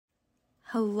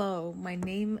Hello, my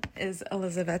name is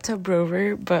Elizaveta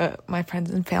Brover, but my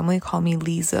friends and family call me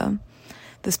Lisa.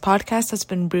 This podcast has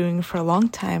been brewing for a long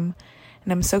time,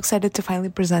 and I'm so excited to finally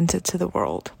present it to the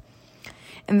world.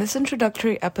 In this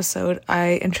introductory episode,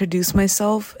 I introduce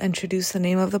myself, introduce the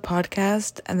name of the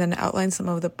podcast, and then outline some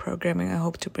of the programming I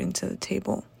hope to bring to the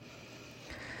table.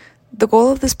 The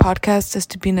goal of this podcast is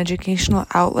to be an educational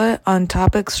outlet on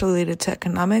topics related to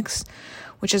economics,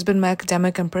 which has been my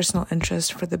academic and personal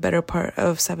interest for the better part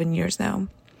of 7 years now.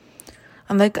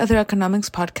 Unlike other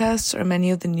economics podcasts or many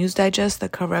of the news digests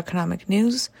that cover economic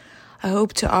news, I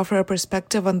hope to offer a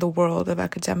perspective on the world of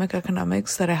academic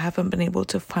economics that I haven't been able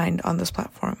to find on this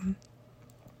platform.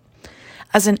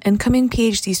 As an incoming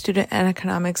PhD student in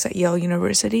economics at Yale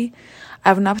University, I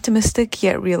have an optimistic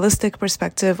yet realistic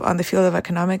perspective on the field of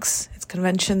economics, its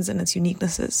conventions, and its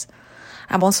uniquenesses.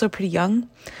 I'm also pretty young.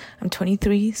 I'm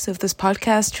 23, so if this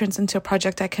podcast turns into a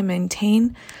project I can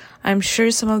maintain, I'm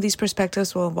sure some of these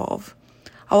perspectives will evolve.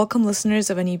 I welcome listeners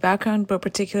of any background, but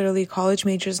particularly college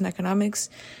majors in economics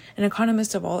and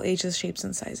economists of all ages, shapes,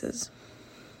 and sizes.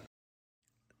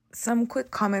 Some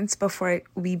quick comments before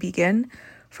we begin.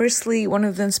 Firstly, one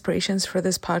of the inspirations for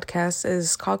this podcast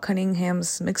is Carl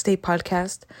Cunningham's Mixtape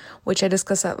podcast, which I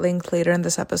discuss at length later in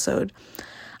this episode.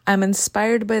 I'm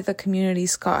inspired by the community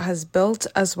Scott has built,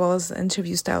 as well as the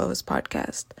interview style of his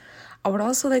podcast. I would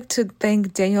also like to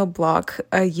thank Daniel Block,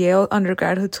 a Yale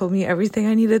undergrad who told me everything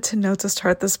I needed to know to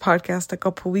start this podcast a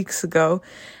couple weeks ago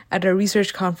at a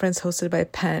research conference hosted by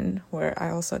Penn, where I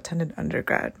also attended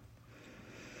undergrad.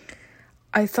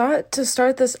 I thought to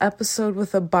start this episode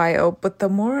with a bio, but the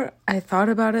more I thought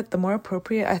about it, the more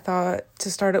appropriate I thought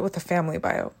to start it with a family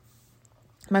bio.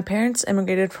 My parents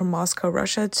immigrated from Moscow,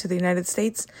 Russia to the United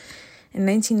States in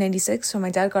 1996 when my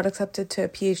dad got accepted to a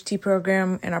PhD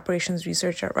program in operations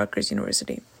research at Rutgers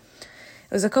University.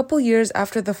 It was a couple years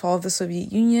after the fall of the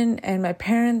Soviet Union, and my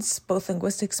parents, both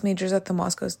linguistics majors at the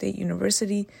Moscow State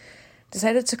University,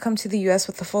 decided to come to the U.S.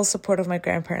 with the full support of my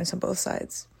grandparents on both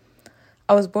sides.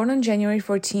 I was born on January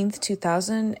 14th,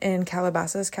 2000 in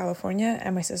Calabasas, California,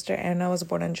 and my sister Anna was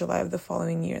born in July of the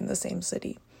following year in the same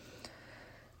city.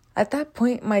 At that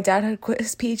point, my dad had quit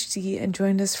his PhD and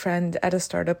joined his friend at a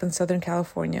startup in Southern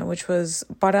California, which was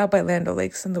bought out by Land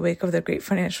O'Lakes in the wake of the Great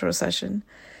Financial Recession,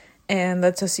 and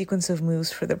led to a sequence of moves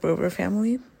for the Brover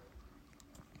family.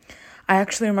 I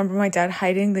actually remember my dad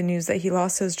hiding the news that he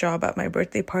lost his job at my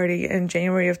birthday party in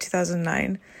January of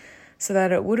 2009, so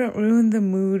that it wouldn't ruin the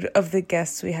mood of the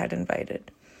guests we had invited.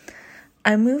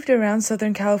 I moved around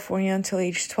Southern California until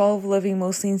age 12, living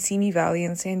mostly in Simi Valley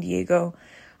in San Diego,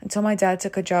 until my dad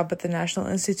took a job at the National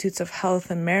Institutes of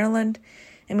Health in Maryland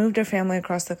and moved our family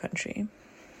across the country.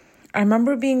 I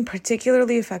remember being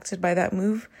particularly affected by that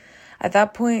move, at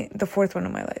that point, the fourth one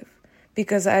in my life,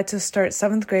 because I had to start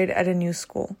 7th grade at a new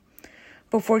school.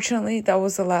 But fortunately, that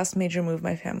was the last major move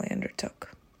my family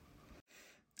undertook.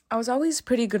 I was always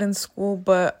pretty good in school,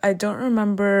 but I don't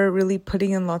remember really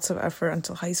putting in lots of effort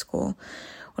until high school,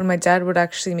 when my dad would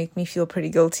actually make me feel pretty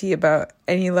guilty about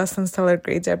any less than stellar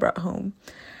grades I brought home.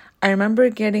 I remember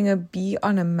getting a B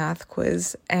on a math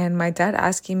quiz, and my dad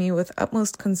asking me with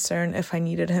utmost concern if I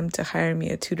needed him to hire me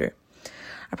a tutor.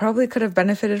 I probably could have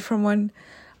benefited from one,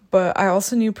 but I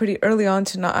also knew pretty early on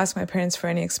to not ask my parents for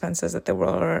any expenses that they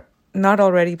were not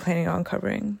already planning on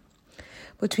covering.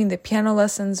 Between the piano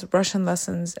lessons, Russian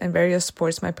lessons, and various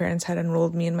sports my parents had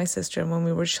enrolled me and my sister in when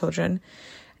we were children,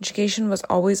 education was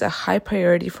always a high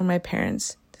priority for my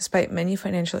parents, despite many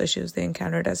financial issues they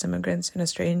encountered as immigrants in a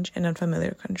strange and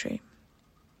unfamiliar country.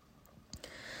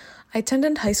 I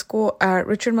attended high school at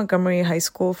Richard Montgomery High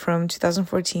School from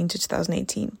 2014 to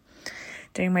 2018.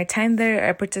 During my time there,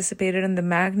 I participated in the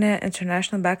Magnet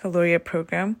International Baccalaureate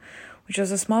program, which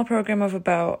was a small program of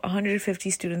about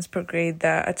 150 students per grade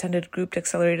that attended grouped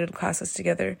accelerated classes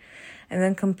together, and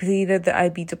then completed the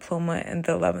IB diploma in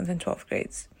the 11th and 12th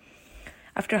grades.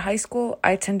 After high school,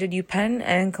 I attended UPenn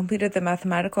and completed the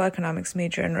mathematical economics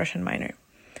major and Russian minor.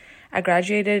 I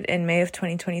graduated in May of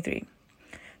 2023.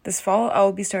 This fall, I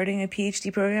will be starting a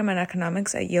PhD program in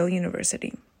economics at Yale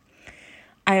University.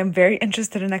 I am very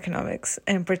interested in economics,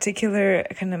 in particular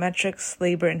econometrics,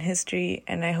 labor, and history,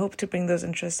 and I hope to bring those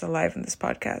interests alive in this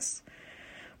podcast.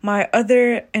 My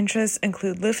other interests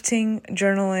include lifting,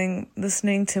 journaling,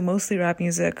 listening to mostly rap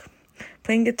music,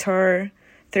 playing guitar,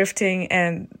 thrifting,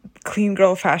 and clean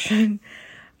girl fashion,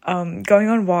 going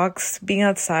on walks, being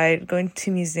outside, going to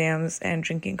museums, and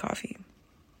drinking coffee.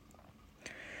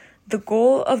 The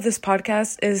goal of this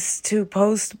podcast is to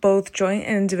post both joint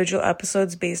and individual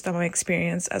episodes based on my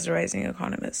experience as a rising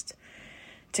economist.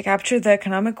 To capture the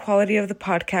economic quality of the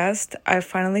podcast, I've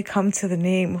finally come to the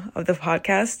name of the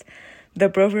podcast, the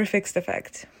Brovner fixed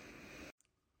effect.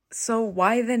 So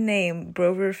why the name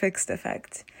Brovner fixed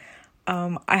effect?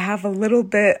 I have a little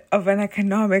bit of an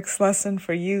economics lesson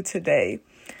for you today.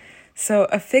 So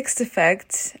a fixed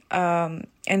effect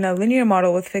in a linear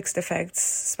model with fixed effects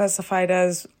specified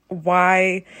as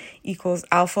y equals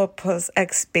alpha plus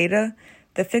x beta,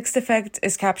 the fixed effect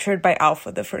is captured by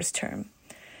alpha, the first term.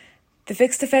 The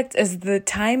fixed effect is the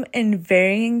time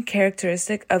invariant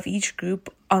characteristic of each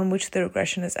group on which the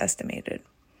regression is estimated.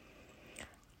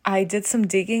 I did some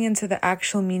digging into the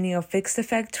actual meaning of fixed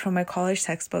effect from my college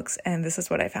textbooks, and this is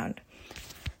what I found.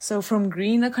 So from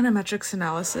Green econometrics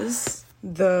analysis,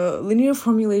 the linear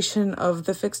formulation of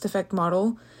the fixed effect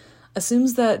model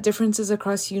assumes that differences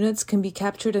across units can be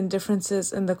captured in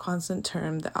differences in the constant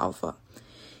term, the alpha.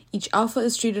 Each alpha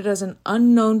is treated as an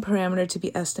unknown parameter to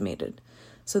be estimated.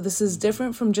 So this is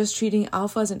different from just treating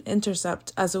alpha as an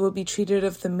intercept, as it would be treated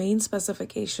if the main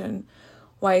specification,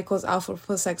 y equals alpha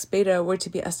plus x beta, were to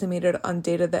be estimated on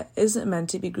data that isn't meant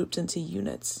to be grouped into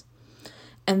units.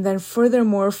 And then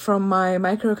furthermore, from my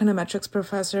microeconometrics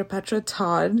professor, Petra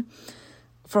Todd,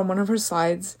 from one of her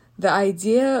slides, the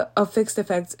idea of fixed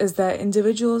effects is that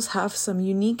individuals have some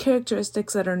unique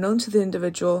characteristics that are known to the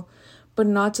individual, but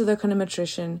not to the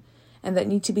econometrician, and that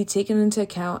need to be taken into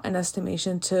account in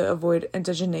estimation to avoid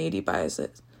indigeneity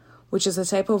biases, which is a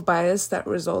type of bias that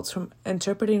results from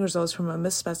interpreting results from a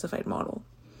misspecified model.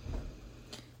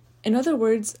 In other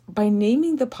words, by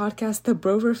naming the podcast the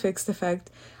Brovner fixed effect,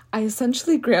 I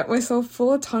essentially grant myself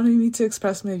full autonomy to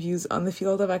express my views on the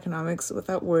field of economics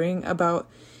without worrying about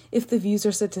if the views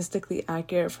are statistically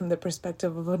accurate from the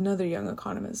perspective of another young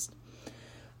economist.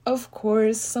 Of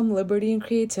course, some liberty and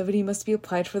creativity must be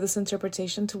applied for this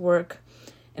interpretation to work,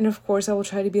 and of course I will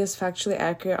try to be as factually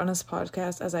accurate on this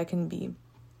podcast as I can be.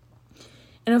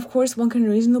 And of course, one can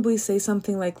reasonably say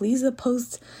something like, Lisa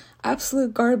posts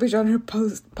absolute garbage on her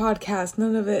podcast,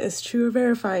 none of it is true or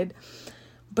verified,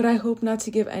 but I hope not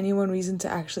to give anyone reason to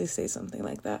actually say something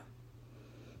like that.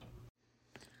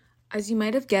 As you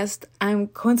might have guessed, I'm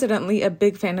coincidentally a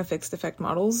big fan of fixed effect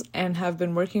models and have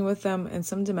been working with them in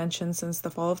some dimension since the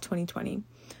fall of 2020.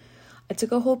 I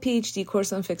took a whole PhD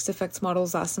course on fixed effects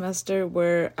models last semester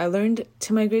where I learned,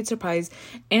 to my great surprise,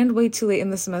 and way too late in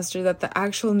the semester, that the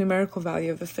actual numerical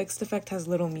value of the fixed effect has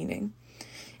little meaning.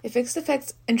 If fixed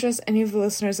effects interest any of the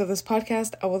listeners of this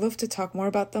podcast, I would love to talk more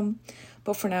about them,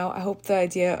 but for now, I hope the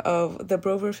idea of the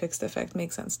Brovner fixed effect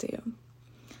makes sense to you.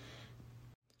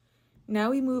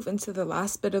 Now we move into the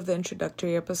last bit of the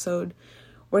introductory episode,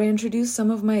 where I introduce some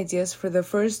of my ideas for the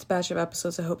first batch of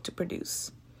episodes I hope to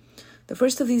produce. The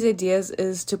first of these ideas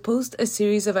is to post a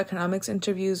series of economics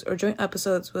interviews or joint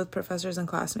episodes with professors and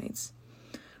classmates.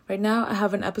 Right now, I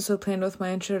have an episode planned with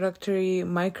my introductory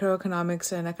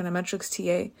microeconomics and econometrics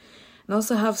TA, and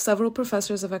also have several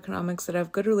professors of economics that I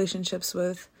have good relationships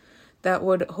with that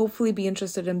would hopefully be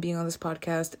interested in being on this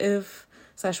podcast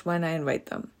if/when I invite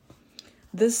them.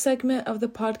 This segment of the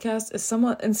podcast is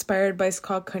somewhat inspired by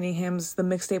Scott Cunningham's The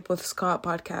Mixtape with Scott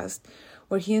podcast,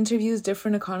 where he interviews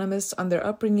different economists on their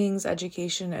upbringings,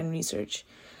 education, and research.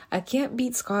 I can't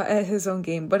beat Scott at his own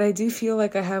game, but I do feel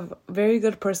like I have very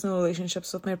good personal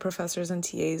relationships with my professors and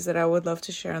TAs that I would love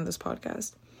to share on this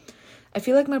podcast. I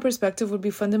feel like my perspective would be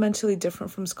fundamentally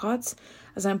different from Scott's,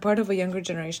 as I'm part of a younger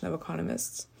generation of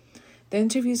economists. The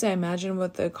interviews I imagine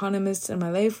with the economists in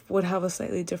my life would have a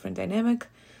slightly different dynamic,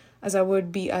 as I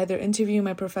would be either interviewing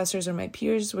my professors or my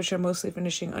peers, which are mostly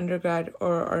finishing undergrad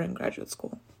or are in graduate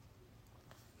school.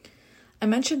 I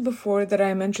mentioned before that I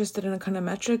am interested in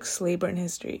econometrics, labor, and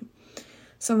history.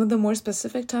 Some of the more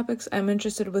specific topics I'm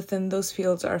interested within those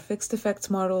fields are fixed effects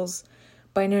models,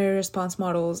 binary response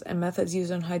models, and methods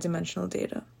used on high-dimensional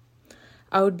data.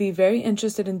 I would be very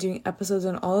interested in doing episodes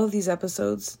on all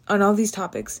these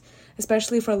topics,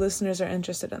 especially if our listeners are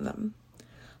interested in them.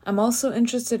 I'm also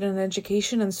interested in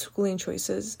education and schooling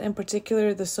choices, in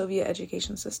particular the Soviet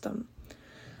education system.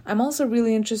 I'm also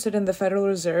really interested in the Federal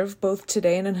Reserve, both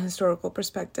today and in a historical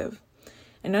perspective.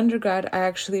 In undergrad, I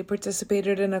actually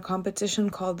participated in a competition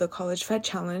called the College Fed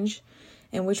Challenge,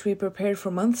 in which we prepared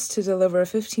for months to deliver a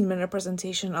 15-minute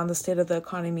presentation on the state of the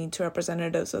economy to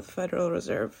representatives of the Federal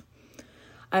Reserve.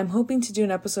 I'm hoping to do an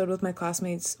episode with my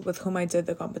classmates with whom I did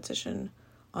the competition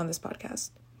on this podcast.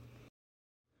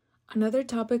 Another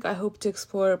topic I hope to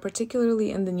explore,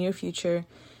 particularly in the near future,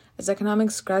 is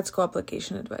economics grad school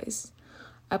application advice.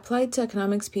 I applied to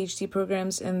economics PhD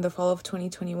programs in the fall of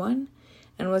 2021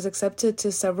 and was accepted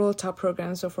to several top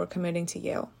programs before committing to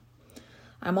Yale.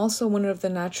 I'm also winner of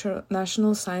the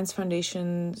National Science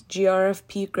Foundation's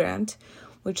GRFP grant,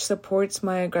 which supports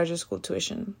my graduate school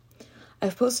tuition.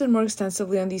 I've posted more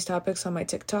extensively on these topics on my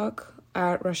TikTok,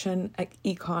 at Russian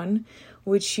Econ,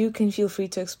 which you can feel free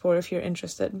to explore if you're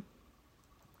interested.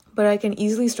 But I can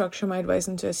easily structure my advice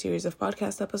into a series of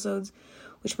podcast episodes,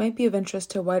 which might be of interest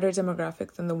to a wider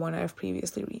demographic than the one I have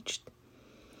previously reached.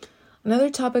 Another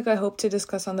topic I hope to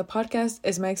discuss on the podcast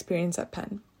is my experience at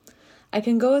Penn. I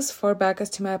can go as far back as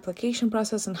to my application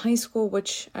process in high school,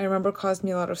 which I remember caused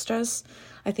me a lot of stress.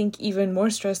 I think even more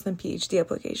stress than PhD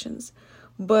applications.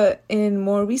 But in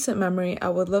more recent memory, I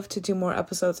would love to do more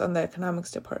episodes on the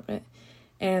economics department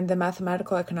and the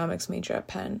mathematical economics major at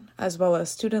Penn, as well as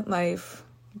student life,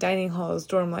 dining halls,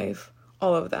 dorm life,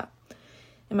 all of that.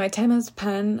 In my time at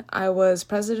Penn, I was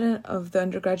president of the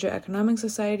Undergraduate Economics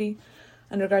Society,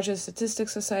 Undergraduate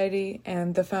Statistics Society,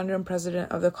 and the founder and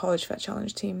president of the College Fat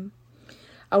Challenge team.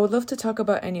 I would love to talk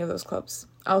about any of those clubs.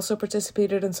 I also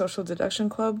participated in Social Deduction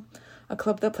Club, a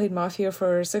club that played Mafia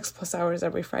for 6+ hours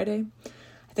every Friday.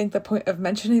 I think the point of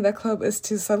mentioning that club is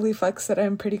to subtly flex that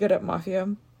I'm pretty good at Mafia.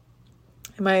 In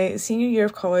my senior year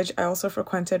of college, I also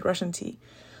frequented Russian Tea,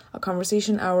 a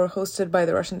conversation hour hosted by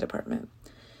the Russian department.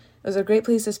 It was a great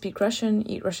place to speak Russian,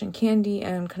 eat Russian candy,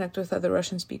 and connect with other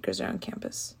Russian speakers around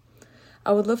campus.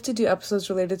 I would love to do episodes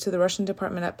related to the Russian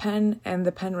department at Penn and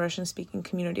the Penn Russian-speaking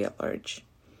community at large.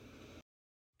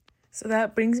 So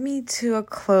that brings me to a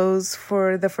close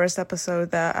for the first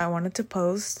episode that I wanted to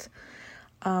post.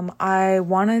 I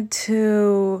wanted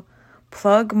to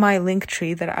plug my link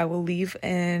tree that I will leave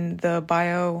in the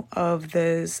bio of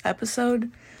this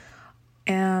episode.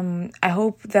 I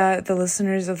hope that the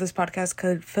listeners of this podcast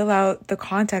could fill out the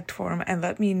contact form and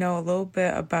let me know a little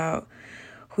bit about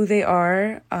who they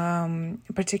are. In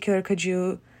particular,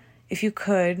 if you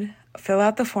could, fill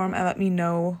out the form and let me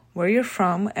know where you're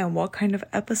from and what kind of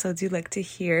episodes you'd like to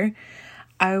hear.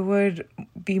 I would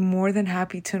be more than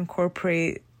happy to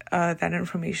incorporate that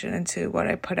information into what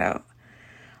I put out.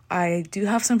 I do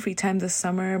have some free time this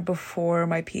summer before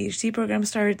my PhD program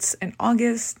starts in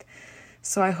August.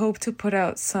 So I hope to put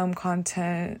out some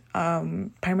content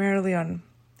primarily on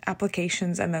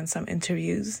applications and then some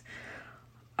interviews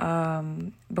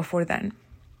before then.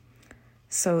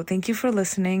 So thank you for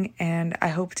listening, and I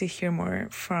hope to hear more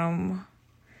from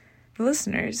the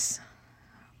listeners.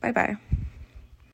 Bye-bye.